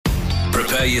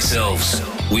prepare yourselves.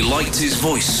 We liked his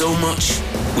voice so much,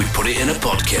 we put it in a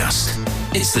podcast.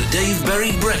 It's the Dave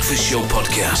Berry Breakfast Show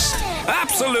podcast.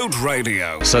 Absolute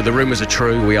Radio. So the rumours are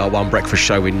true. We are one breakfast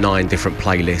show in 9 different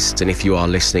playlists. And if you are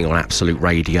listening on Absolute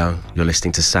Radio, you're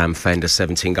listening to Sam Fender,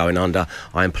 17 Going Under.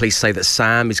 I am pleased to say that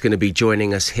Sam is going to be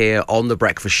joining us here on the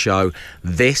breakfast show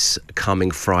this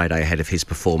coming Friday ahead of his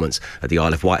performance at the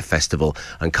Isle of Wight Festival.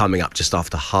 And coming up just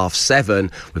after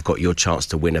 7:30, we've got your chance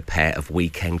to win a pair of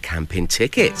weekend camping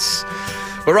tickets.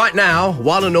 But right now,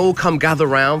 one and all come gather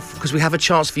round because we have a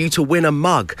chance for you to win a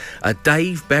mug, a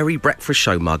Dave Berry Breakfast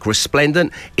Show mug,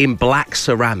 resplendent in black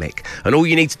ceramic. And all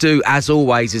you need to do, as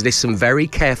always, is listen very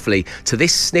carefully to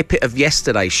this snippet of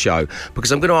yesterday's show,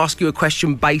 because I'm going to ask you a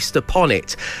question based upon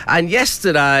it. And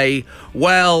yesterday,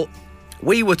 well,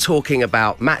 we were talking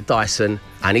about Matt Dyson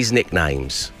and his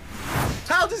nicknames.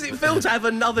 How does it feel to have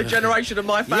another generation of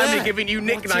my family giving you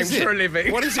nicknames for a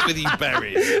living? What is it with you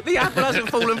berries? The apple hasn't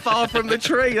fallen far from the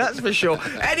tree, that's for sure.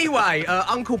 Anyway,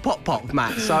 Uncle Pop Pop,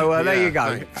 Matt. So there you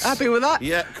go. Thanks. Happy with that?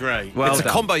 Yeah, great. Well It's a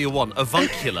done. combo you want,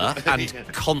 avuncular and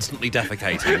constantly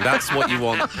defecating. That's what you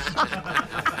want.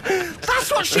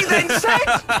 That's what she then said.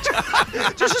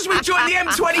 Just as we joined the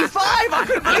M25, I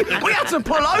couldn't believe we had to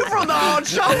pull over on the hard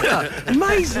shoulder.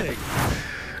 Amazing.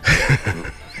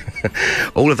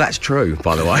 All of that's true,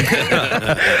 by the way.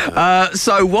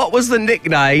 So what was the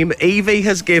nickname Evie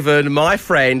has given my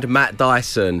friend Matt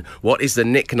Dyson? What is the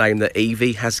nickname that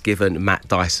Evie has given Matt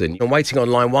Dyson? And waiting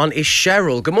on line 1 is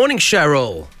Cheryl. Good morning,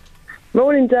 Cheryl.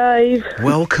 Morning, Dave.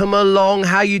 Welcome along.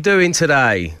 How you doing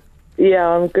today? Yeah,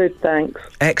 I'm good, thanks.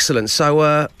 Excellent.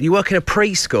 So you work in a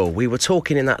preschool. We were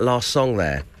talking in that last song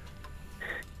there.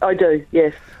 I do,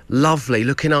 yes. Lovely,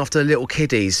 looking after little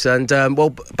kiddies. And,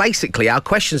 well, basically, our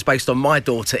question's based on my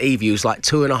daughter, Evie, who's like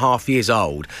 2.5 years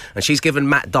old. And she's given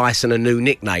Matt Dyson a new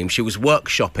nickname. She was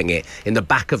workshopping it in the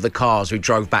back of the cars we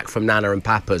drove back from Nana and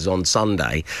Papa's on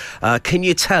Sunday. Can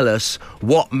you tell us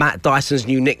what Matt Dyson's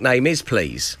new nickname is,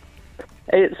 please?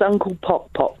 It's Uncle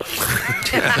Pop Pop. To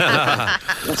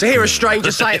hear a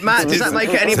stranger say it, Matt, does that make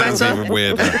it any Sounds better? even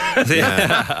weirder.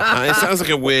 Yeah. It sounds like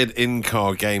a weird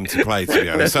in-car game to play, to be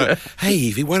honest. So, hey,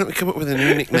 Evie, why don't we come up with a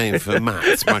new nickname for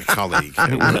Matt, my colleague?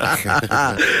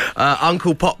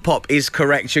 Uncle Pop Pop is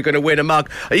correct. You're going to win a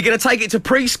mug. Are you going to take it to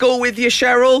preschool with you,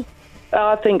 Cheryl?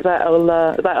 I think that'll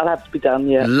have to be done,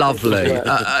 yeah. Lovely.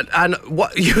 And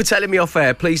what you were telling me off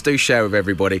air, please do share with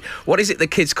everybody. What is it the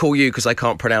kids call you because they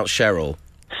can't pronounce Cheryl?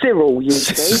 Cyril,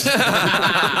 usually.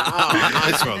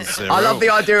 Nice one, Cyril. I love the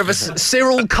idea of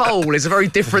Cyril Cole is a very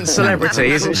different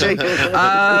celebrity, isn't she?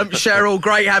 Cheryl,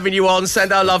 great having you on.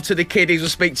 Send our love to the kiddies. We'll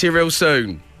speak to you real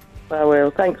soon. I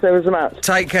will. Thanks ever so much.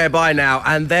 Take care, bye now.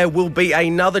 And there will be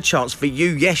another chance for you,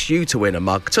 yes, you, to win a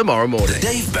mug tomorrow morning. The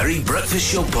Dave Berry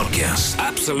Breakfast Show podcast.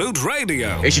 Absolute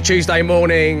Radio. It's your Tuesday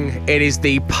morning. It is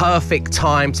the perfect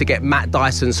time to get Matt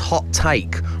Dyson's hot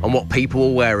take on what people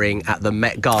were wearing at the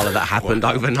Met Gala that happened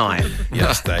overnight.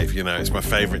 Yes, Dave, you know, it's my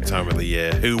favourite time of the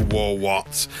year. Who wore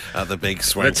what at the big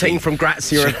swanky... The team from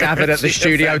Grazia have gathered at the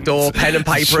studio door, pen and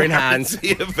paper in hand.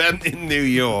 The event in New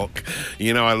York.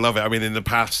 You know, I love it. I mean, in the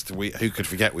past, who could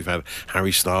forget, we've had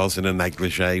Harry Styles in a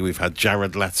negligee. We've had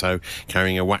Jared Leto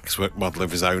carrying a waxwork model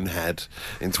of his own head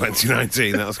in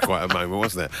 2019. That was quite a moment,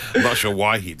 wasn't it? I'm not sure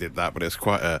why he did that, but it's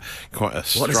quite a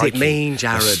striking... What does it mean,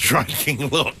 Jared? A striking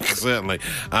look, certainly.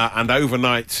 And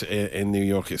overnight in New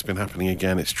York, it's been happening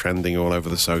again. It's trending all over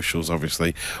the socials,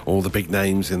 obviously. All the big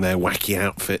names in their wacky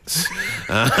outfits.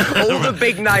 All the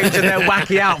big names in their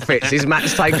wacky outfits is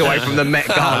Matt's takeaway from the Met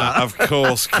Gala. Of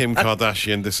course, Kim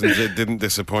Kardashian didn't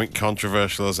disappoint,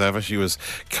 controversial as ever. She was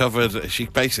covered, she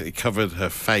basically covered her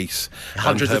face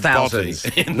Hundreds and her of thousands.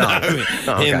 body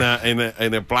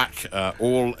in a black,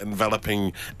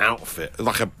 all-enveloping outfit,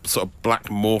 like a sort of black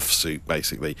morph suit,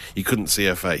 basically. You couldn't see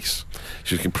her face.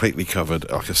 She was completely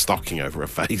covered, like a stocking over her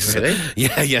face. Really?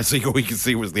 Yeah, so all you could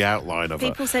see was the outline of her.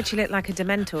 People said she looked like a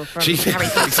Dementor from She, Harry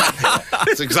Potter. exactly,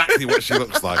 that's exactly what she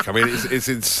looks like. I mean, it's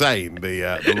insane,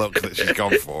 the look that she's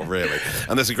gone for, really.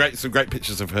 And there's some great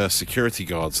pictures of her security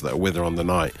guards that are with her on the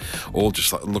night, all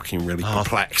just like looking really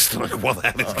perplexed. Like, what the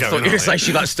hell is going on? I thought you were going to say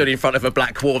she like stood in front of a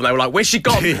black wall and they were like, where's she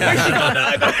gone? Where's she gone?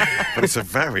 But it's a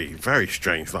very, very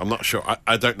strange. I'm not sure.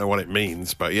 I don't know what it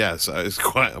means, but yeah, so it's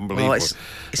quite unbelievable. Well,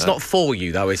 it's not for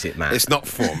you, though, is it, Matt? It's not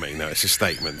for me, no, it's a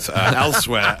statement.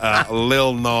 Elsewhere,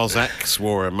 Lil Nas X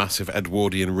wore a massive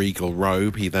Edwardian regal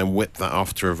robe. He then whipped that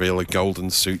off to reveal a golden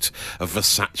suit of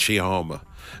Versace armour.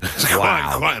 It's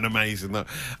quite an amazing look.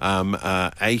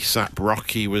 ASAP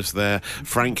Rocky was there.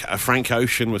 Frank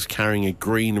Ocean was carrying a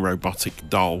green robotic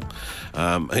doll.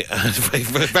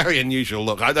 Very unusual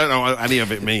look. I don't know what any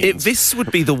of it means. This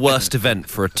would be the worst event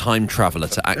for a time traveller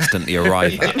to accidentally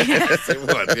arrive at. Yes, it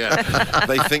would, yeah.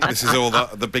 They think this is all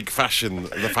the big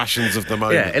the fashions of the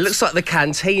moment. Yeah, it looks like the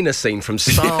cantina scene from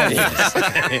Star Wars.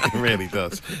 It really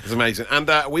does. It's amazing. And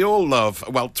we all love,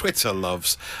 Twitter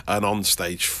loves an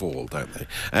onstage fall, don't they?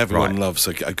 Everyone loves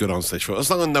a good onstage fall. As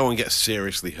long as no one gets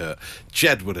seriously hurt.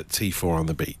 Jedward at T4 on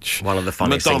the beach. One of the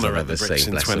funniest things I've Madonna ever at the Brits seen,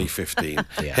 in bless them. 2015.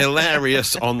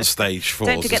 Hilarious onstage falls.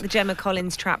 Don't forget the Gemma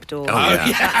Collins trapdoor.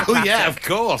 Oh yeah, of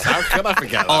course. How could I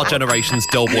forget that? Our generation's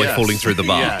Del Boy falling through the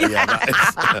bar. Yeah,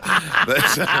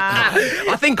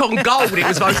 I think on Gold it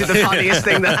was voted the funniest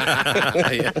thing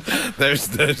that...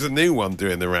 There's a new one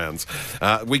doing the rounds.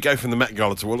 We go from the Met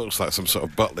Gala to what looks like some sort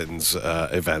of Butlins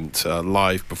event,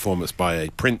 live performance by a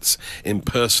Prince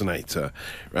impersonator,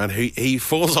 and he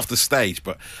falls off the stage,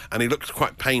 and he looks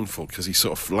quite painful because he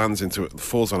sort of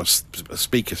falls on a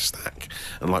speaker stack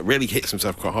and like really hits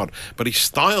himself quite hard. But he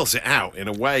styles it out in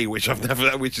a way which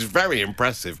which is very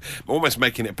impressive, almost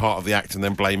making it part of the act and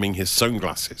then blaming his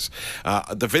sunglasses.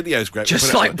 The video's great.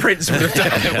 Just like Prince would have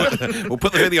done. We'll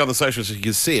put the video on the socials so you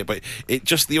can see it, but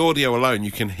just the audio alone,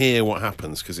 you can hear what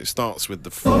happens because it starts with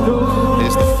the fall.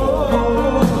 Here's the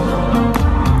fall.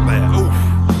 There. Oof.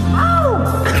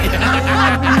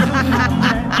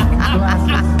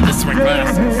 That's my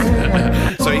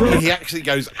glasses. So he actually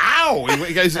goes, ow!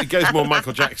 He goes more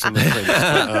Michael Jackson than Prince.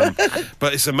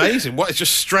 But it's amazing. It's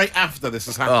just straight after this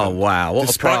has happened. Oh, wow. What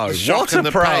Despite a pro. The shock What and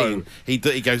a the pro. pain, he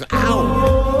goes,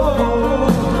 ow!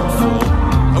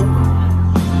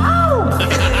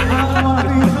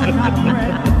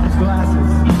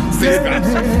 He takes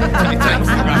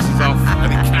the glasses off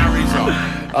and he carries on.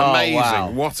 Amazing.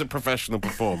 wow. What a professional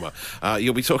performer.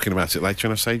 You'll be talking about it later,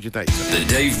 and I've saved your date. The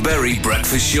Dave Berry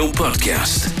Breakfast Show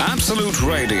Podcast. Absolute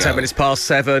Radio. 10 minutes past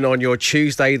 7 on your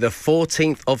Tuesday, the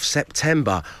 14th of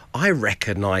September. I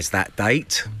recognise that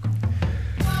date.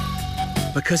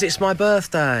 Because it's my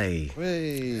birthday. I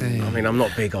mean, I'm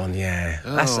not big on,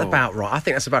 That's about right. I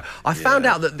think that's about... I found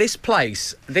out that this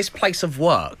place of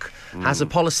work has a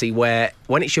policy where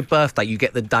when it's your birthday, you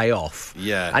get the day off.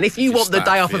 Yeah. And if you want the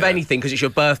staff, day off of yeah. anything because it's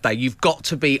your birthday, you've got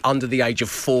to be under the age of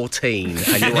 14 and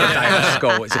you want a day off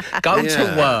school. Go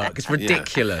to work. It's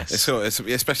ridiculous. It's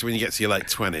especially when you get to your late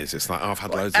 20s. It's like, I've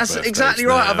had loads of That's birthdays exactly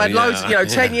right. now. I've had loads.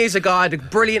 10 years ago, I had a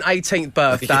brilliant 18th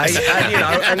birthday,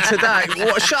 and today,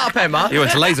 shut up, Emma. You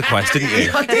went to Laser Quest, didn't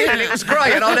you? I did, and it was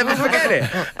great, and I'll never forget it.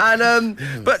 And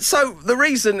but so the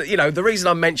reason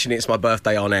I'm mentioning it's my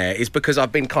birthday on air is because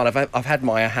I've had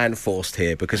my hand forced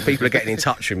here because people are getting in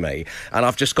touch with me, and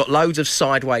I've just got loads of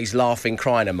sideways laughing,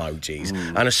 crying emojis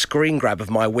and a screen grab of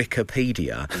my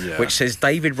Wikipedia, which says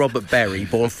David Robert Berry,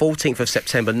 born 14th of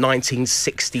September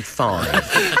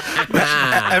 1965.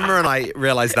 Emma and I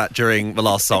realised that during the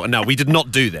last song. No, we did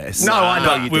not do this. No, I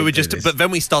know you we did were do just, this. but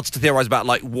then we started to theorise about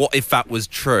what if that was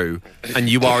true, and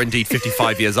you are indeed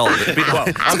 55 years old.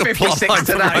 I'm 56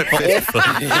 today.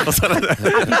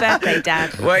 Happy birthday,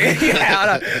 Dad. Well,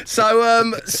 I know.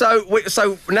 So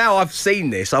now I've seen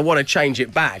this, I want to change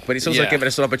it back, but it's also given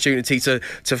us an opportunity to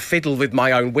fiddle with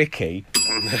my own wiki.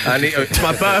 And it's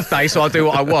my birthday, so I'll do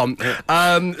what I want.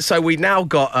 So we now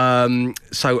got.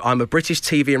 So I'm a British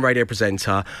TV and radio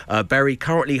presenter. Berry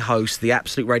currently hosts the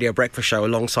Absolute Radio Breakfast Show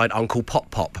alongside Uncle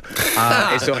Pop Pop.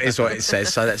 Is what it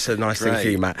says. So that's a nice thing for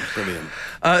you, Matt. Brilliant.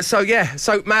 So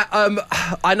Matt,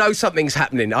 I know something's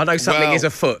happening. I know something is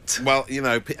afoot. Well,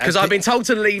 Because I've been told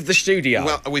to leave the studio.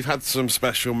 Well, we've had some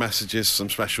special messages, some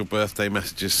special birthday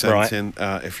messages sent in.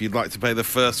 If you'd like to play the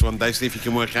first one, Dave, see if you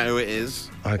can work out who it is.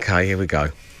 Okay, here we go.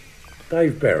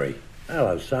 Dave Berry.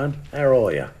 Hello, son. How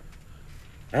are you?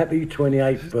 Happy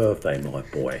 28th birthday, my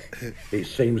boy. It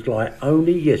seems like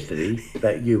only yesterday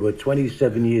that you were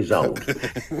 27 years old.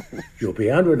 You'll be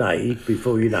 180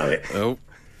 before you know it. Oh.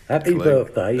 Happy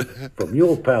birthday from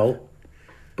your pal,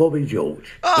 Bobby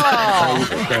George. May the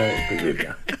stars be with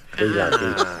you. Be lucky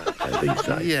and be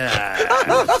safe. Yes.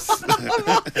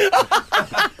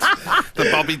 The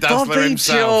Bobby Dazzler Bobby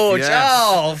himself. George. Yes.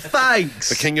 Oh, thanks.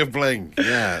 The King of Bling.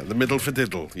 Yeah. The middle for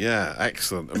diddle. Yeah.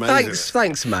 Excellent. Amazing.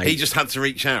 Thanks, mate. He just had to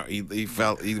reach out. He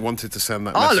felt he wanted to send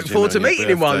that I message. look forward to on your meeting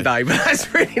him one birthday. day, but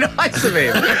that's really nice of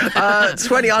him.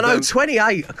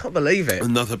 28. I can't believe it.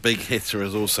 Another big hitter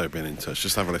has also been in touch.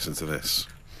 Just have a listen to this.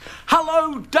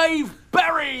 Hello, Dave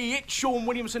Berry. It's Sean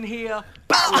Williamson here.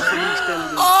 Barry from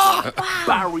EastEnders.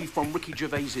 Barry from Ricky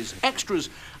Gervais's Extras.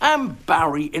 And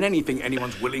Barry in anything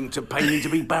anyone's willing to pay me to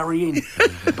be Barry in.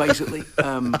 Basically,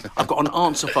 I've got an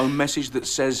answer phone message that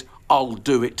says, I'll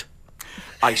do it.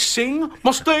 I sing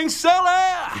Mustang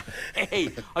Sally. Hey,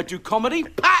 I do comedy.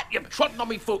 Pat, you've trodden on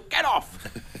me foot. Get off.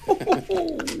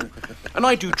 And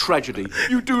I do tragedy.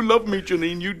 You do love me,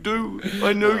 Janine. You do.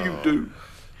 I know you do.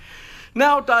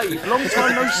 Now, Dave, long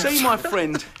time no see, my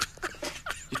friend.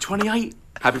 You're 28.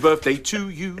 Happy birthday to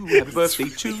you. Happy birthday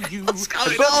to you.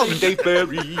 Happy birthday, Dave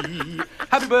Berry.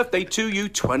 Happy birthday to you.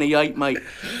 28, mate.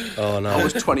 Oh, no. I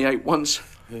was 28 once.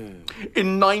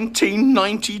 In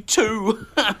 1992.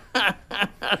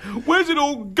 Where's it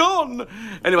all gone?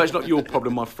 Anyway, it's not your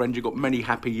problem, my friend. You've got many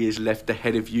happy years left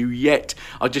ahead of you yet.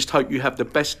 I just hope you have the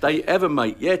best day ever,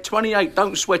 mate. Yeah, 28,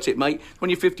 don't sweat it, mate. When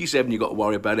you're 57, you've got to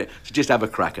worry about it. So just have a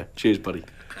cracker. Cheers, buddy.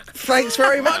 Thanks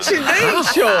very much indeed,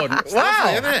 Sean. Wow.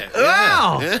 Lovely, isn't it?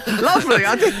 Wow. Yeah. Lovely.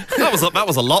 I did. That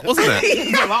was a lot, wasn't it?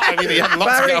 I mean, he had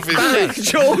lots to get off his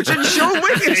chest. George and Sean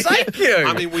Wiggins, thank you.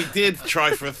 I mean, we did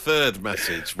try for a third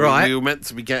message. Right. We were meant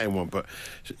to be getting one, but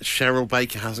Cheryl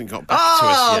Baker hasn't got back to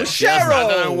Oh, us yet. She hasn't. I Cheryl.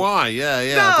 don't know why.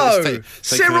 Yeah. No, Taking her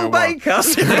Cyril a while. Baker.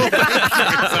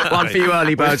 One for you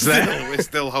early birds there. We're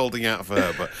still holding out for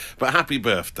her, but happy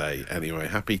birthday anyway.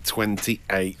 Happy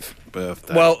 28th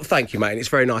birthday. Well, thank you, mate. And it's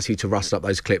very nice of you to rustle up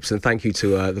those clips. And thank you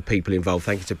to the people involved.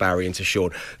 Thank you to Barry and to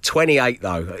Sean. 28,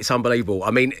 though. It's unbelievable.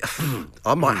 I mean,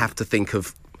 I might have to think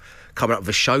of coming up with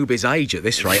a showbiz age at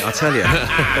this rate, I tell you.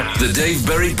 The Dave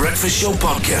Berry Breakfast Show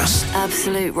Podcast.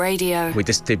 Absolute Radio. We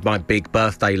just did my big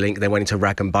birthday link, then went into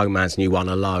Rag and Bone Man's new one,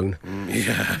 Alone.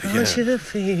 Yeah. Should have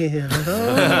feel.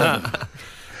 Oh.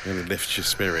 Really lifts your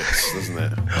spirits, doesn't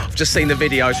it? I've just seen the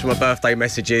videos from my birthday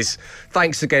messages.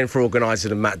 Thanks again for organising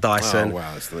them, Matt Dyson. Oh,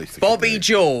 wow, it's the least. Bobby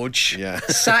George Yeah.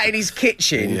 sat in his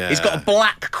kitchen. Yeah. He's got a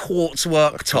black quartz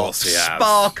worktop, course he has.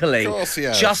 sparkling, Of course he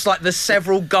has. just like the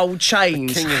several gold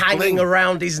chains King of hanging bling.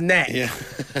 around his neck. Yeah.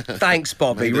 Thanks,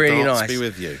 Bobby. May the Really darts nice. be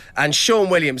with you. And Sean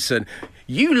Williamson,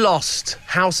 you lost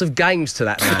House of Games to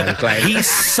that man, Glenn. He's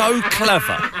so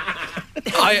clever.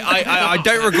 I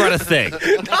don't regret a thing.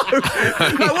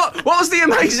 No, what was the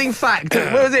amazing fact?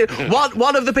 What was it?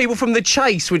 One of the people from The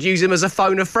Chase would use him as a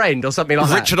phone a friend or something like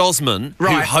that. Richard Osman, who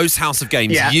Right. hosts House of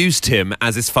Games, Yeah. used him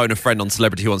as his phone a friend on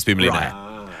Celebrity Who Wants to Be a Millionaire.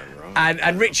 Right.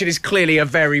 And Richard is clearly a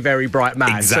very, very bright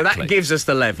man. So Exactly. that gives us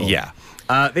the level. Yeah.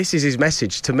 This is his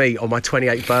message to me on my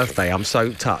 28th birthday. I'm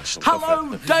so touched.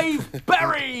 Hello, Dave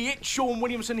Berry. It's Sean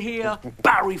Williamson here.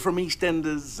 Barry from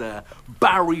EastEnders.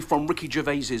 Barry from Ricky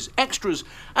Gervais's Extras.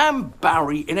 And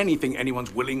Barry in anything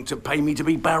anyone's willing to pay me to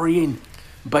be Barry in.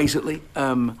 Basically,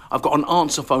 I've got an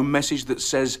answer phone message that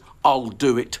says, I'll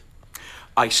do it.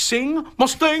 I sing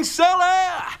Mustang Sally.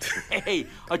 Hey,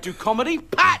 I do comedy.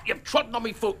 Pat, you've trodden on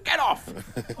me foot. Get off.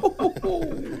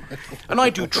 And I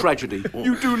do tragedy.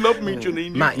 You do love me,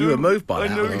 Janine. Matt, you do. were moved by I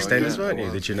that know on you EastEnders, do. weren't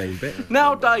you? The Janine bit.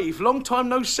 Now, Dave, long time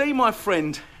no see, my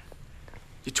friend.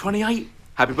 You're 28.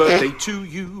 Happy birthday to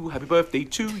you. Happy birthday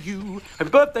to you. Happy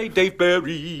birthday, Dave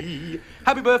Berry.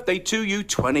 Happy birthday to you.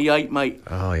 28, mate.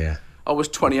 Oh, yeah. I was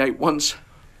 28 once.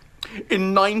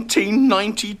 In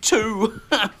 1992.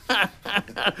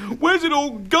 Where's it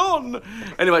all gone?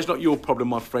 Anyway, it's not your problem,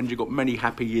 my friend. You've got many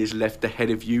happy years left ahead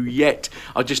of you yet.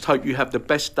 I just hope you have the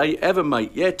best day ever,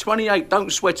 mate. Yeah, 28,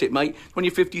 don't sweat it, mate. When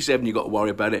you're 57, you've got to worry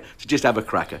about it. So just have a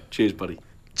cracker. Cheers, buddy.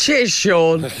 Cheers,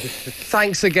 Sean.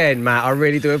 Thanks again, Matt. I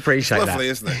really do appreciate Lovely,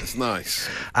 that. isn't it? It's nice.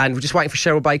 And we're just waiting for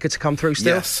Cheryl Baker to come through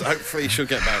still. Yes, hopefully she'll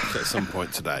get back at some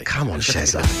point today. Come on,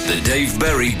 Shezza. The Dave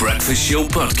Berry Breakfast Show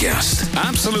Podcast.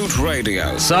 Absolute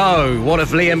Radio. So, what have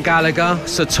Liam Gallagher,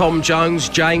 Sir Tom Jones,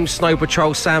 James, Snow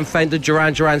Patrol, Sam Fender,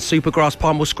 Duran Duran, Supergrass,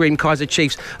 Primal Scream, Kaiser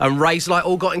Chiefs and Razorlight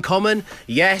all got in common?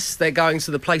 Yes, they're going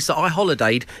to the place that I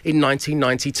holidayed in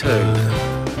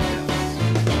 1992.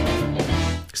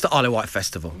 It's the Isle of Wight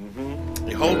Festival.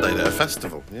 You holidayed at a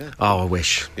festival, yeah. Oh, I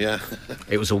wish. Yeah.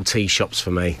 It was all tea shops for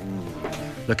me.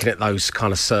 Looking at those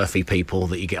kind of surfy people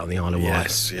that you get on the Isle of Wight.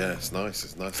 Yes, yeah, it's nice.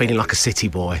 It's nice. Feeling like a city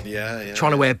boy. Yeah.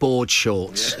 Trying to wear board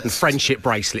shorts and friendship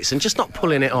bracelets and just not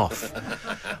pulling it off.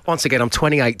 Once again, I'm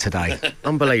 28 today.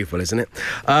 Unbelievable, isn't it?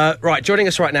 Right, joining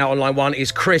us right now on line one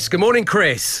is Chris. Good morning,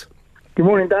 Chris. Good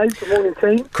morning, Dave. Good morning,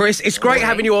 team. Chris, it's great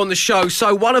having you on the show.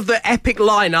 So one of the epic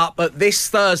lineup at this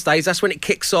Thursday's, that's when it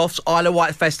kicks off, Isle of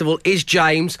Wight Festival, is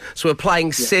James. So we're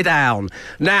playing Sit Down.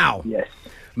 Now, Yes.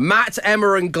 Matt,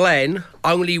 Emma and Glenn,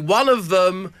 only one of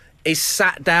them is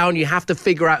sat down. You have to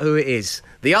figure out who it is.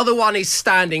 The other one is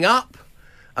standing up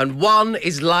and one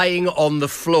is laying on the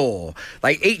floor.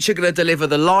 They each are going to deliver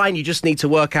the line. You just need to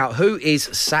work out who is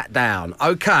sat down.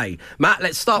 OK, Matt,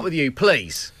 let's start with you,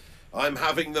 please. I'm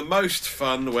having the most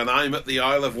fun when I'm at the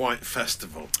Isle of Wight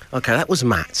Festival. OK, that was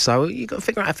Matt. So you've got to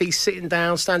figure out if he's sitting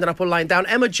down, standing up or laying down.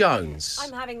 Emma Jones.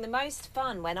 I'm having the most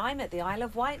fun when I'm at the Isle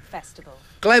of Wight Festival.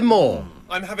 Glenn Moore.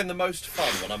 I'm having the most fun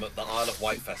when I'm at the Isle of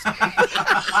Wight Festival.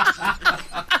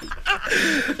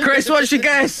 Chris, what's your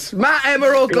guess? Matt, Emma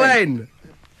or Glenn?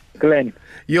 Glenn.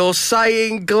 You're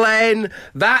saying Glenn.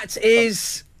 That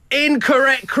is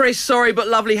incorrect, Chris. Sorry, but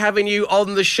lovely having you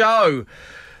on the show.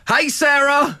 Hey,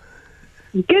 Sarah.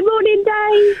 Good morning,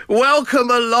 Dave.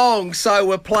 Welcome along. So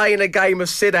we're playing a game of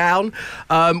sit down.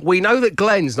 We know that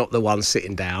Glenn's not the one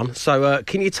sitting down. So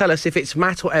can you tell us if it's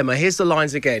Matt or Emma? Here's the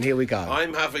lines again. Here we go.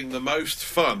 I'm having the most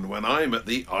fun when I'm at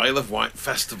the Isle of Wight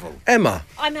Festival. Emma.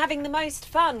 I'm having the most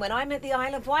fun when I'm at the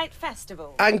Isle of Wight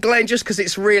Festival. And Glenn, just because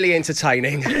it's really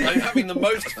entertaining. I'm having the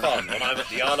most fun when I'm at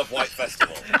the Isle of Wight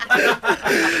Festival.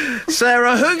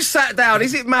 Sarah, who sat down?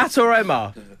 Is it Matt or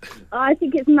Emma? I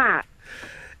think it's Matt.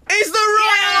 Is the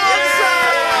right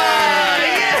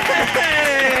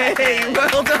answer! Yay!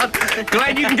 Well done.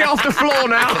 Glenn, you can get off the floor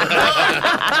now.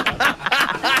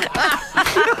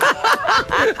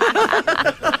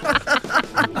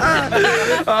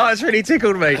 Oh, it's really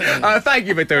tickled me. Thank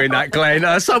you for doing that,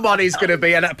 Glenn. Someone is going to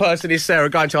be, and that person is Sarah,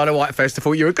 going to Isle of Wight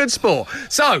Festival. You're a good sport.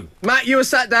 So, Matt, you were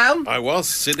sat down? I was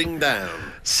sitting down.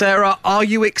 Sarah, are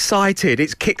you excited?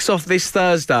 It kicks off this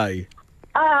Thursday.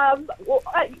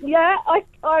 Yeah,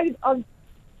 I'm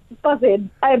buzzing,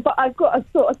 but I've got to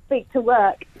sort of speak to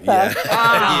work. So.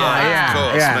 Yeah, of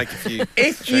course. Make a few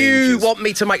if changes. you want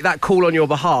me to make that call on your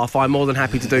behalf, I'm more than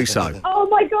happy to do so. Oh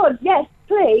my God, yes,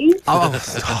 please. Oh,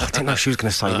 I didn't know she was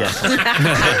going to say yes.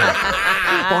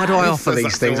 Why do I offer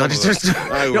these things? I just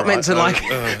you're not meant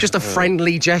to just a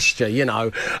friendly gesture, you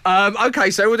know.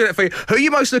 OK, so we'll do it for you. Who are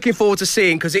you most looking forward to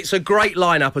seeing? Because it's a great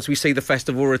lineup as we see the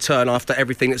festival return after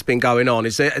everything that's been going on.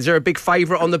 Is there a big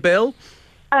favourite on the bill?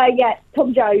 Yeah,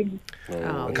 Tom Jones.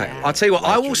 OK, I'll tell you what,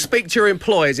 I will speak to your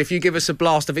employers if you give us a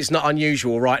blast if it's not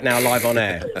unusual right now live on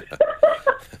air.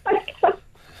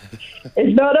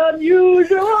 It's not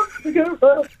unusual to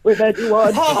go with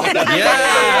anyone.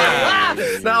 Yeah!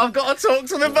 Now I've got to talk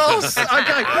to the boss.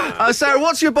 OK, Sarah,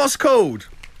 what's your boss called?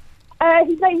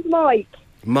 His name's Mike.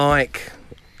 Mike.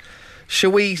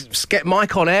 Shall we get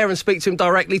Mike on air and speak to him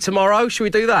directly tomorrow? Shall we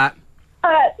do that?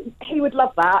 He would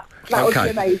love that. That would be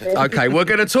amazing. OK, we're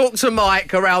going to talk to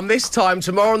Mike around this time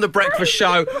tomorrow on The Breakfast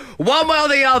Show. One way or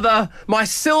the other, my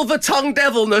silver-tongued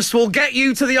devilness will get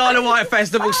you to the Isle of Wight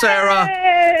Festival, Sarah.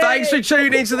 Thanks for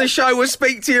tuning into the show. We'll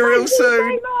speak to you real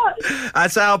soon.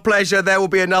 That's our pleasure. There will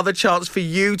be another chance for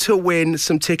you to win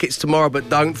some tickets tomorrow, but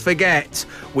don't forget,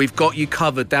 we've got you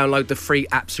covered. Download the free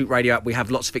Absolute Radio app. We have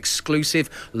lots of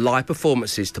exclusive live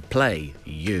performances to play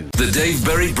you. The Dave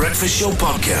Berry Breakfast Show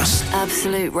Podcast.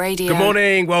 Absolute Radio. Good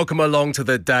morning. Welcome along to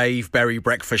the Dave Berry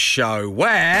Breakfast Show,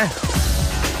 where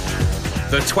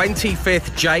the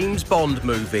 25th James Bond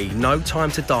movie, No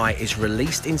Time to Die, is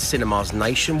released in cinemas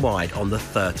nationwide on the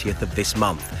 30th of this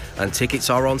month, and tickets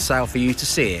are on sale for you to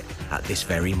see it at this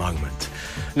very moment.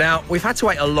 Now, we've had to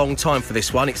wait a long time for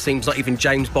this one. It seems like even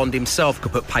James Bond himself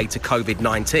could put pay to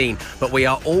COVID-19, but we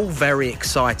are all very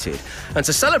excited. And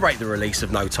to celebrate the release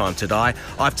of No Time to Die,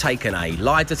 I've taken a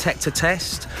lie detector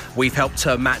test. We've helped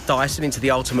turn Matt Dyson into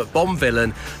the ultimate Bond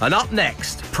villain. And up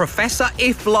next, Professor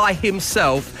If-Lie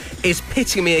himself is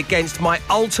pitting me against my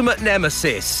ultimate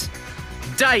nemesis,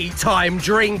 daytime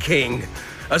drinking,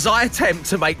 as I attempt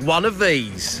to make one of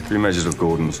these. 3 measures of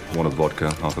Gordon's, 1 of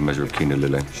vodka, half a measure of quinoa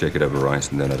lily. Shake it over ice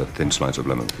and then add a thin slice of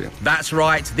lemon peel. That's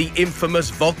right, the infamous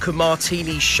vodka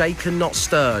martini shaken not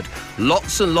stirred.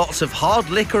 Lots and lots of hard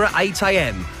liquor at 8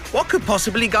 a.m. What could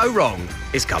possibly go wrong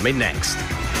is coming next.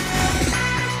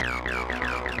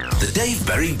 The Dave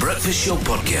Berry Breakfast Show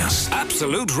Podcast.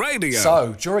 Absolute Radio.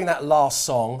 So, during that last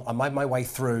song, I made my way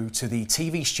through to the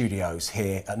TV studios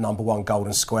here at number 1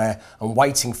 Golden Square, and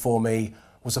waiting for me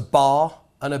was a bar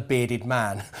and a bearded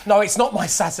man. No, it's not my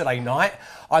Saturday night.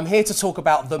 I'm here to talk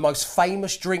about the most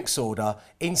famous drinks order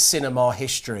in cinema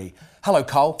history. Hello,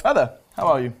 Cole. Hi there. How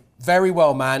are you? Very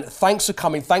well, man. Thanks for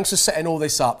coming. Thanks for setting all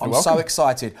this up. I'm so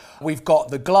excited. We've got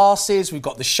the glasses, we've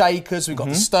got the shakers, we've got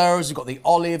the stirrers, we've got the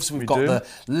olives, we've got the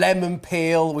lemon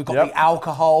peel, we've got the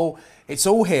alcohol. It's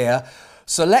all here.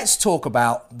 So let's talk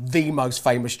about the most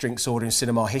famous drinks order in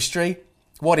cinema history.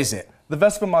 What is it? The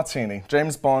Vesper Martini,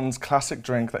 James Bond's classic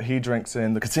drink that he drinks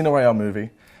in the Casino Royale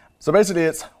movie. So basically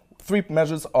it's 3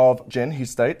 measures of gin, he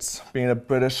states, being a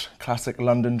British classic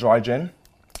London dry gin.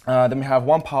 Then we have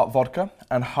 1 part vodka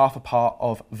and half a part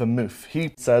of vermouth.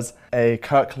 He says a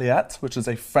Kirkliet, which is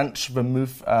a French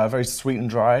vermouth, very sweet and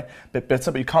dry, a bit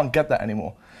bitter, but you can't get that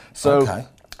anymore. So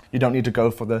you don't need to go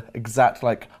for the exact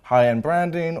high-end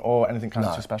branding or anything kind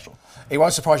of too special. It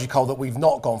won't surprise you, Cole, that we've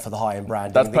not gone for the high-end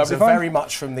branding. That's perfectly fine. Very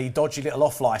much from the dodgy little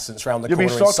off-licence round the You'll corner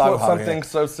be in shocked Soho what something here.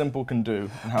 so simple can do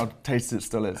and how tasty it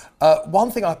still is.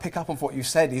 One thing I pick up on what you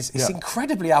said is it's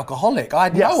incredibly alcoholic. I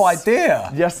had no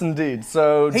idea. Yes, indeed.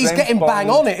 So he's James getting bang Bond-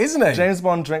 on it, isn't he? James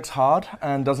Bond drinks hard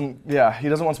and he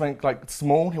doesn't want to make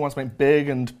small, he wants to make big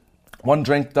and one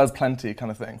drink does plenty kind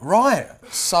of thing. Right.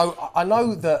 So I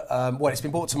know that, it's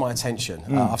been brought to my attention.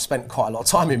 I've spent quite a lot of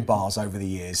time in bars over the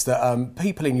years, that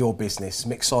people in your business,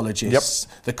 mixologists,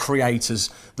 the creators,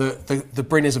 the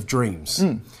bringers of dreams,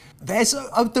 there's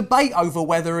a debate over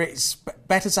whether it's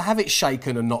better to have it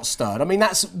shaken and not stirred. I mean,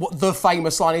 that's what the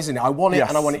famous line, isn't it? I want it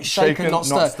and I want it shaken, not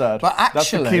stirred. But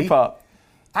actually, that's the key part.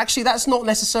 Actually, that's not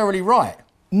necessarily right.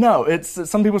 No,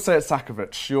 some people say it's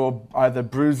sacrilege. You're either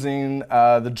bruising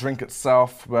the drink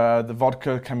itself, where the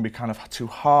vodka can be kind of too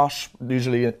harsh,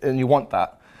 usually, and you want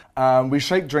that. We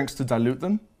shake drinks to dilute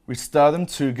them. We stir them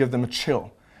to give them a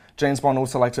chill. James Bond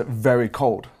also likes it very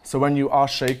cold. So when you are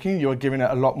shaking, you're giving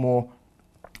it a lot more,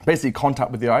 basically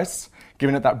contact with the ice,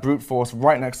 giving it that brute force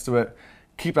right next to it.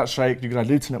 Keep that shake, you're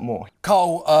diluting it more.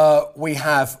 Cole, we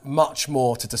have much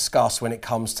more to discuss when it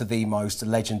comes to the most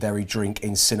legendary drink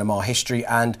in cinema history,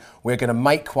 and we're going to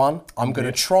make one. I'm going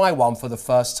to try one for the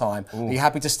first time. Are you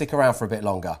happy to stick around for a bit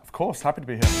longer? Of course, happy to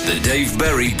be here. The Dave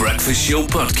Berry Breakfast Show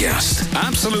Podcast.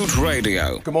 Absolute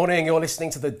Radio. Good morning, you're listening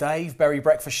to the Dave Berry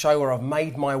Breakfast Show, where I've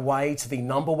made my way to the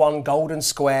 #1 Golden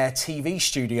Square TV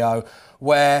studio,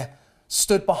 where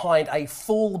stood behind a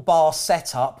full bar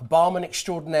setup, barman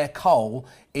extraordinaire Cole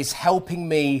is helping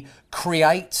me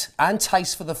create and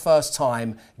taste for the first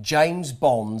time James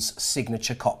Bond's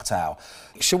signature cocktail.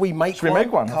 Shall we make one? Should we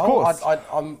make one? Cole? Of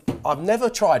course. I've never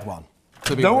tried one,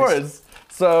 to be No honest. worries.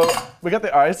 So we get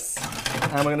the ice,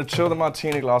 and we're going to chill the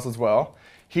martini glass as well.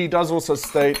 He does also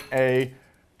state a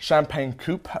champagne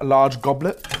coupe, a large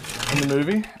goblet in the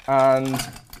movie, and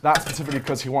that's specifically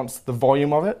because he wants the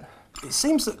volume of it. It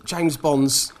seems that James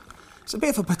Bond's... It's a bit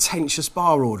of a pretentious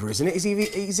bar order, isn't it?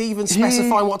 He's even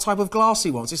specifying what type of glass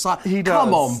he wants. It's like,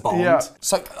 come on, Bond. Yeah.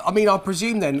 So, I mean, I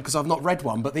presume then, because I've not read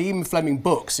one, but the Ian Fleming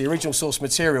books, the original source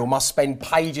material, must spend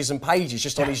pages and pages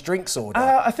just on his drinks order.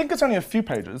 I think it's only a few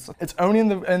pages. It's only in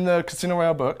the Casino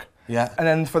Royale book. Yeah. And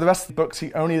then for the rest of the books,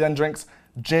 he only then drinks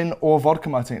gin or vodka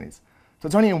martinis. So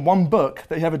it's only in one book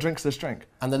that he ever drinks this drink.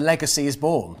 And the legacy is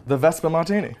born. The Vesper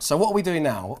Martini. So what are we doing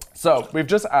now? So we've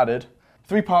just added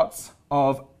 3 parts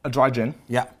of a dry gin.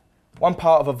 Yeah. 1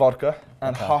 part of a vodka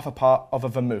and half a part of a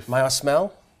vermouth. May I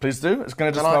smell? Please do. It's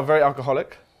going to just smell very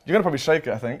alcoholic. You're going to probably shake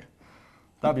it, I think.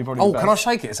 That'd be probably the best. Can I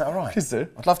shake it? Is that all right? Please do.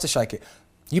 I'd love to shake it.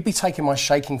 You'd be taking my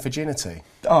shaking virginity.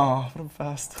 Oh, what a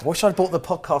first. I wish I'd brought the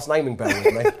podcast naming bell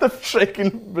with me. The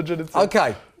shaking virginity.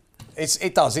 Okay.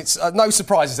 It does. It's no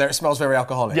surprises there. It smells very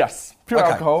alcoholic. Yes, pure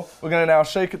alcohol. We're going to now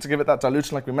shake it to give it that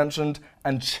dilution like we mentioned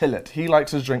and chill it. He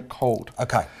likes his drink cold.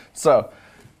 Okay. So,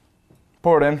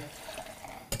 pour it in.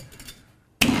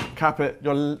 Cap it.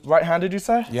 You're right-handed, you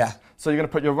say? Yeah. So you're going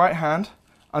to put your right hand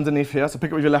underneath here. So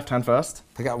pick it with your left hand first.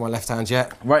 Pick it up with my left hand, yeah.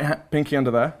 Right pinky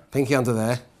under there. Pinky under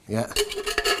there, yeah.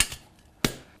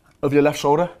 Over your left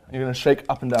shoulder. You're going to shake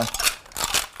up and down.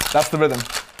 That's the rhythm.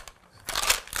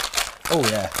 Oh,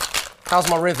 yeah. How's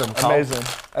my rhythm, Cole? Amazing.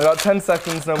 And about 10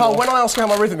 seconds, no more. Cole, when I ask you how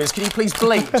my rhythm is, can you please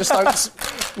blink? Just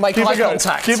don't make eye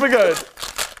contact. Keep it going.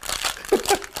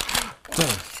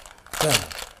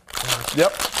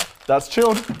 Yep, that's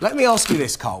chilled. Let me ask you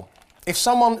this, Cole. If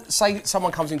someone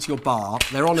comes into your bar,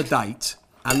 they're on a date,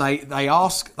 and they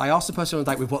ask the person on a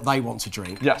date with what they want to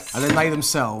drink. Yes. And then they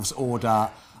themselves order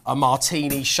a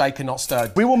martini, shaken, not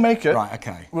stirred. We will make it. Right,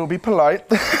 okay. We'll be polite.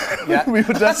 Yeah. We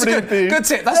would definitely be. Good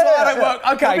tip. That's why I don't work.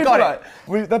 Okay, got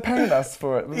it. They're paying us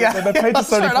for it. Yeah. They're paid to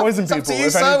slowly poison people. It's up to you,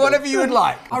 sir, whatever you would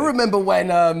like. I remember when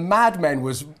Mad Men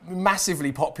was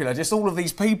massively popular, just all of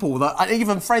these people, that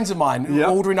even friends of mine,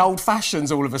 ordering old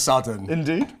fashions all of a sudden.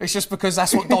 Indeed. It's just because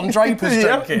that's what Don Draper's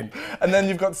drinking. And then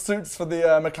you've got suits for the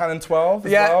McLaren 12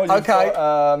 as well. You've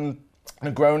got,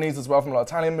 Negronis as well from a lot of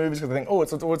Italian movies because they think, oh,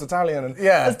 it's Italian. And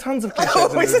there's tons of cliches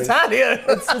in movies. Italian!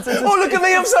 Oh, look at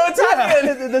me, I'm so Italian!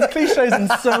 Yeah, there's cliches in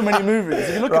so many movies.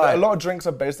 If you look at it, a lot of drinks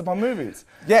are based upon movies.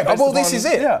 Yeah, but this is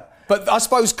it. Yeah. But I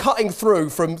suppose cutting through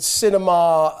from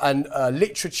cinema and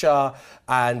literature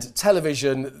and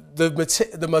television,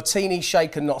 the martini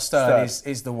shaken, not stirred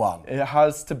is the one. It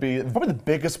has to be probably the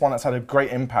biggest one that's had a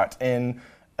great impact in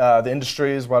the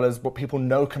industry as well as what people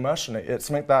know commercially. It's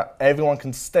something that everyone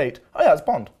can state, oh yeah, it's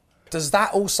Bond. Does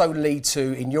that also lead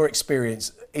to, in your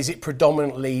experience, is it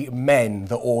predominantly men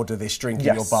that order this drink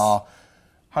in your bar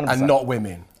 100%. and not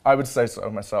women? I would say so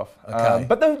myself. Okay.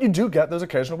 But then you do get those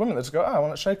occasional women that just go, I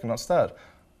want it shaken, not stirred.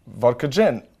 Vodka,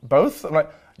 gin, both? I'm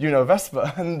like,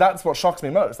 Vespa. And that's what shocks me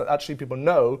most, that actually people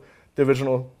know the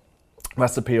original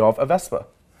recipe of a Vespa.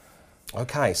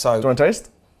 Okay, so... Do you want to taste?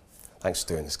 Thanks for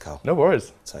doing this, Carl. No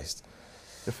worries. Taste.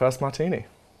 Your first martini.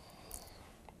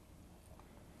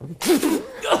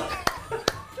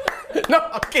 No,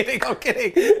 I'm kidding.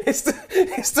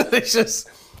 It's delicious.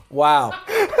 Wow.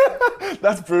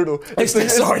 That's brutal. That's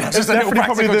just a little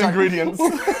probably the joke. ingredients.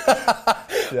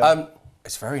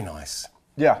 It's very nice.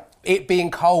 Yeah. It being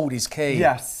cold is key.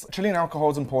 Yes. Chilean alcohol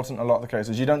is important in a lot of the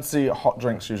cases. You don't see hot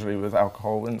drinks usually with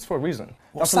alcohol, and it's for a reason.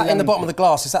 What's that in the bottom of the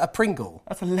glass? Is that a Pringle?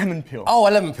 That's a lemon peel. Oh,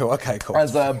 a lemon peel. Okay, cool.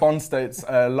 As Bond states,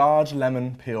 a large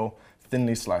lemon peel,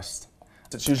 thinly sliced.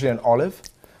 It's usually an olive,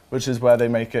 which is where they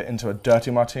make it into a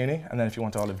dirty martini, and then if you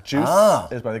want olive juice,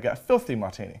 is where they get a filthy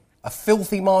martini. A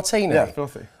filthy martini? Yeah,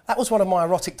 filthy. That was one of my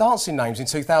erotic dancing names in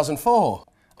 2004.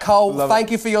 Cole,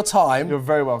 thank you for your time. You're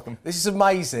very welcome. This is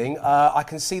amazing. I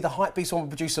can see the hype beast on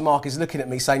producer Mark is looking at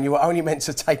me saying you were only meant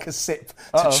to take a sip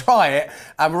to try it,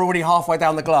 and we're already halfway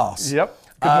down the glass. Yep.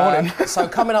 Good morning. So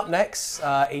coming up next,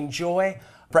 enjoy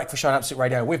Breakfast Show on Absolute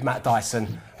Radio with Matt Dyson,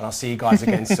 and I'll see you guys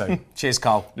again soon. Cheers,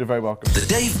 Carl. You're very welcome. The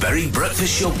Dave Berry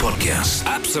Breakfast Show Podcast.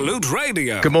 Absolute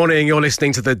Radio. Good morning, you're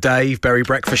listening to the Dave Berry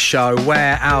Breakfast Show,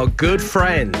 where our good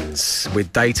friends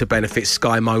with data benefits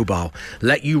Sky Mobile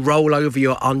let you roll over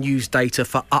your unused data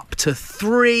for up to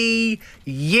 3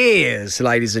 years,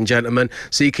 ladies and gentlemen,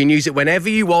 so you can use it whenever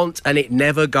you want and it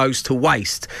never goes to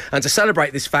waste. And to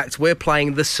celebrate this fact, we're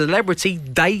playing the Celebrity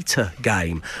Data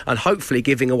game and hopefully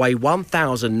giving away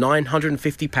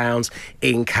 £1,950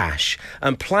 in cash.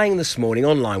 And playing this morning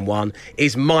on line one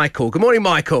is Michael. Good morning,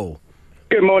 Michael.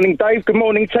 Good morning, Dave. Good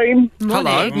morning, team.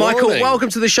 Hello. Michael, welcome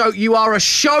to the show. You are a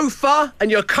chauffeur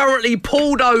and you're currently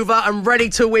pulled over and ready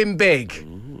to win big.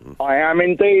 I am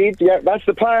indeed. Yep, that's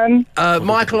the plan.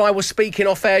 Michael and I were speaking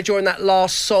off air during that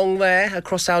last song there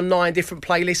across our 9 different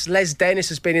playlists. Les Dennis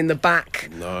has been in the back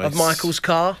of Michael's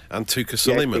car. And Tuka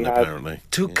Suleiman, apparently.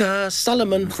 Tuka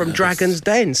Suleiman from Dragon's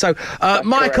Den. So,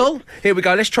 Michael, here we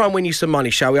go. Let's try and win you some money,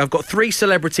 shall we? I've got 3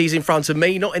 celebrities in front of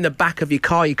me, not in the back of your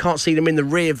car. You can't see them in the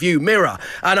rear view mirror.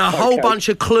 And a whole bunch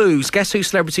of clues. Guess who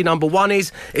celebrity number 1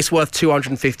 is? It's worth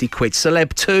 250 quid.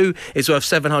 Celeb 2 is worth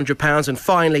 £700. And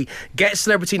finally, get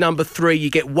celebrity number 3, you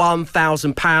get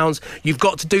 £1,000. You've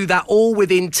got to do that all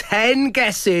within 10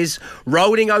 guesses,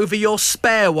 rolling over your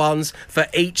spare ones for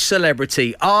each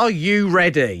celebrity. Are you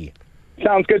ready?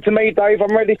 Sounds good to me, Dave.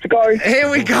 I'm ready to go. Here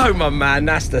we go, my man.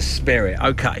 That's the spirit.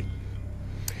 Okay.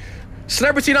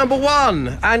 Celebrity number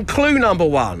 1 and clue number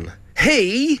 1.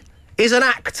 He is an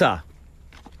actor.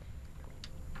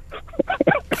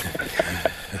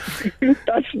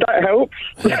 That helps.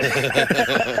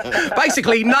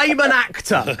 Basically, name an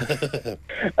actor.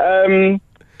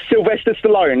 Sylvester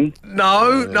Stallone.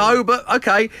 No, but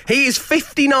okay. He is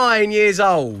 59 years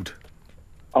old.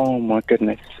 Oh, my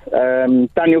goodness.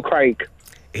 Daniel Craig.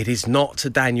 It is not to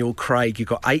Daniel Craig. You've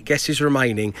got 8 guesses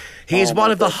remaining. He is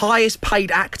one of the highest paid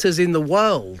actors in the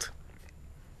world.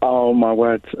 Oh, my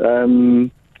word.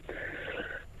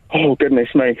 Oh,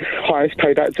 goodness me. Highest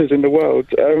paid actors in the world.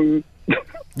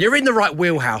 You're in the right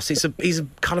wheelhouse. He's a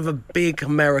kind of a big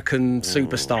American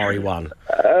superstar-y one.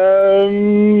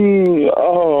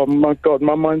 Oh, my God.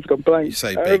 My mind's gone blank. You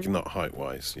say big, not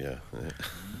height-wise, yeah.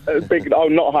 Big, oh,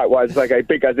 not height-wise. Okay,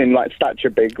 big as in, like, stature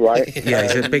big, right? Yeah,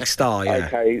 he's a big star, yeah.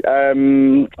 Okay.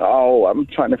 I'm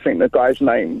trying to think the guy's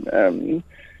name.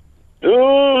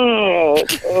 No,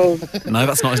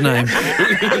 that's not his name.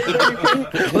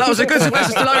 Well, that was a good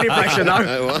Sylvester Stallone impression,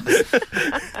 though.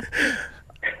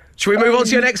 Shall we move on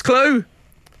to your next clue?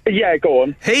 Yeah, go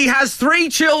on. He has 3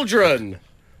 children.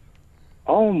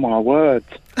 Oh, my word.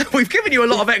 We've given you a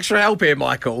lot of extra help here,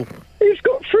 Michael. He's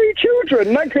got 3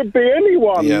 children. That could be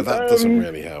anyone. Yeah, that doesn't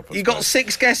really help us. You got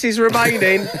 6 guesses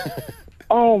remaining.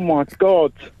 Oh, my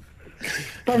God.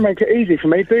 Don't make it easy for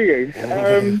me, do you?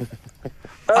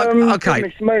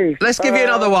 Okay, let's give you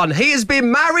another one. He has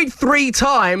been married 3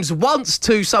 times, once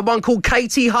to someone called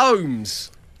Katie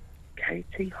Holmes.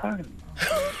 Katie Holmes.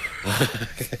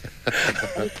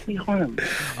 Katie Holmes.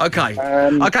 Okay.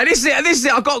 Okay, this is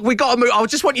it. We got to move. I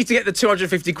just want you to get the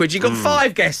 250 quid. You've got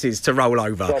 5 guesses to roll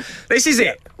over. This is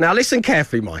it. Now listen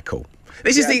carefully, Michael.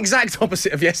 This is the exact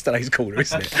opposite of yesterday's caller,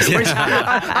 isn't it?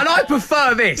 And I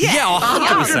prefer this. Yeah,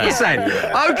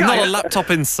 100%. Okay. Not a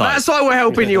laptop in sight. That's why we're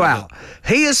helping you out.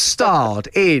 He has starred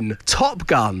in Top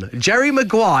Gun, Jerry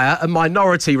Maguire and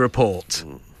Minority Report.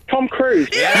 Tom Cruise.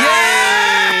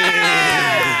 Yeah!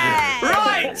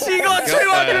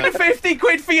 250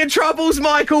 quid for your troubles,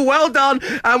 Michael. Well done.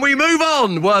 And we move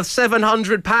on, worth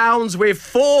 £700 with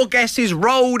 4 guesses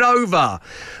rolled over.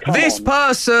 This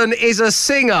person is a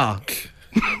singer.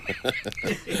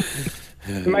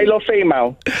 Male or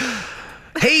female?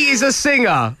 He is a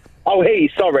singer. Oh,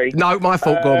 sorry. No, my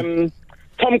fault, Gordon.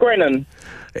 Tom Grennan.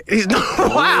 He's not.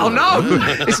 Wow, no,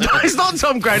 it's not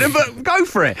Tom Grennan, but go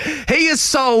for it. He has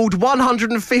sold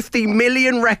 150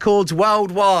 million records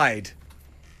worldwide.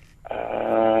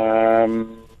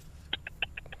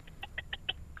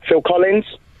 Phil Collins.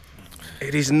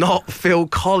 It is not Phil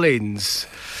Collins.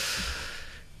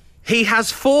 He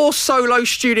has 4 solo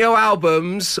studio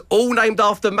albums, all named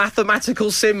after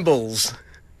mathematical symbols.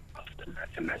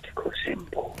 Mathematical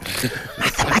symbols.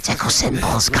 Mathematical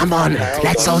symbols. Come on,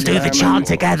 let's all do the chant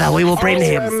together. We will bring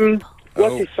him.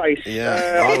 What's his face?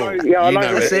 Yeah. I know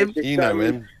him. You know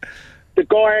him. The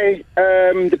guy,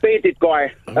 the bearded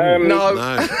guy. No.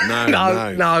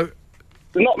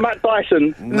 Not Matt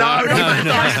Dyson. No, not Matt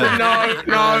Dyson.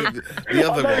 No.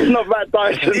 The other It's one. not Matt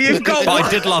Dyson. You've got But I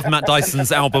did love Matt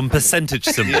Dyson's album Percentage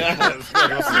Symbol. Yeah, that's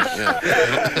good, wasn't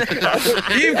it?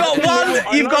 Yeah.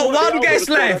 You've got one guess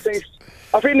left.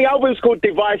 I think the album's called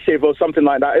Divisive or something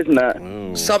like that, isn't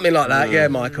it? Something like that, yeah,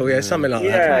 Michael. Yeah, something like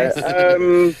that.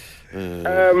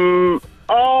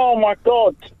 Oh my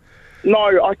God.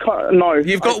 No, I can't. No.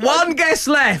 You've got one guess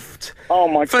left. Oh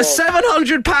my For God.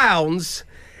 £700,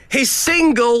 his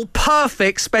single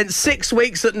 "Perfect" spent 6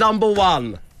 weeks at number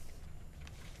 1.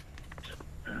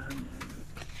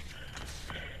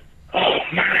 Oh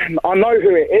man, I know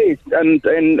who it is, and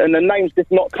the name's just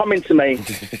not coming to me.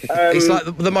 It's like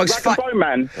the most Rag and Bone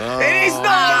Man. It is not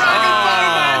Rag and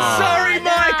Bone Man. Sorry,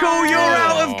 Michael, you're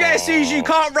out of guesses. You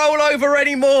can't roll over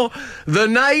anymore. The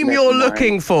name you're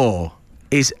looking for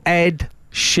is Ed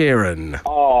Sheeran.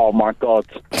 Oh my God!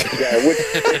 Yeah,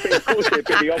 of course it'd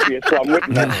be the obvious one,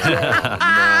 wouldn't it?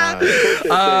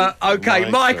 Okay,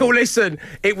 Michael, listen,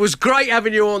 it was great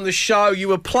having you on the show. You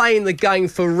were playing the game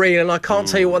for real, and I can't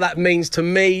tell you what that means to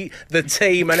me, the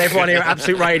team, and everyone here at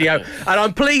Absolute Radio. And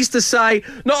I'm pleased to say,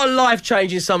 not a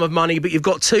life-changing sum of money, but you've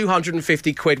got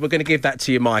 250 quid. We're going to give that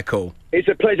to you, Michael. It's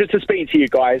a pleasure to speak to you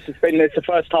guys. It's the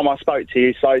first time I spoke to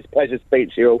you, so it's a pleasure to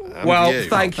speak to you all. Well,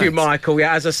 thank you, Michael.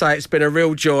 Yeah, as I say, it's been a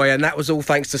real joy, and that was all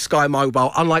thanks to Sky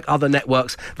Mobile. Unlike other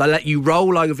networks, they let you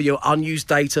roll over your unused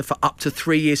data for up to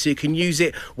 3 years, so you can use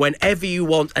it whenever you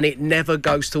want, and it never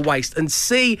goes to waste. And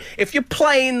see, if you're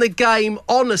playing the game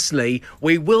honestly,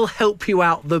 we will help you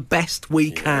out the best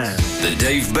we can. The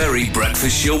Dave Berry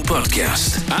Breakfast Show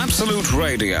Podcast. Absolute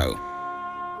Radio.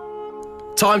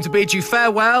 Time to bid you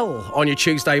farewell on your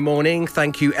Tuesday morning.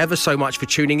 Thank you ever so much for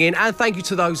tuning in, and thank you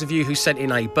to those of you who sent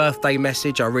in a birthday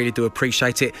message. I really do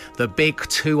appreciate it. The big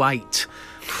 28.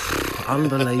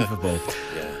 Unbelievable.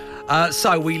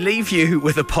 So we leave you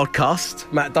with a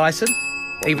podcast, Matt Dyson.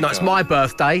 Even though it's my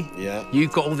birthday,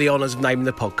 you've got all the honours of naming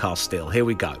the podcast still. Here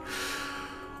we go.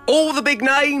 All the big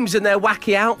names and their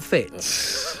wacky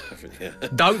outfits.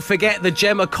 Don't forget the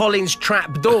Gemma Collins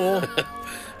trapdoor.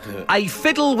 A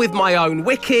fiddle with my own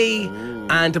wiki,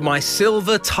 and my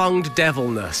silver-tongued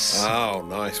devilness. Oh,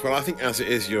 nice. Well, I think as it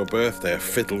is your birthday, a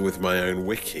fiddle with my own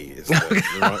wiki is the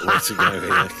right way to go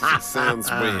here. It sounds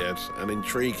weird and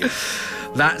intriguing.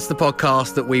 That's the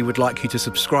podcast that we would like you to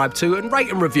subscribe to and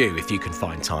rate and review if you can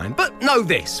find time. But know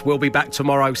this, we'll be back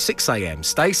tomorrow, 6 a.m.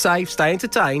 Stay safe, stay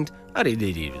entertained.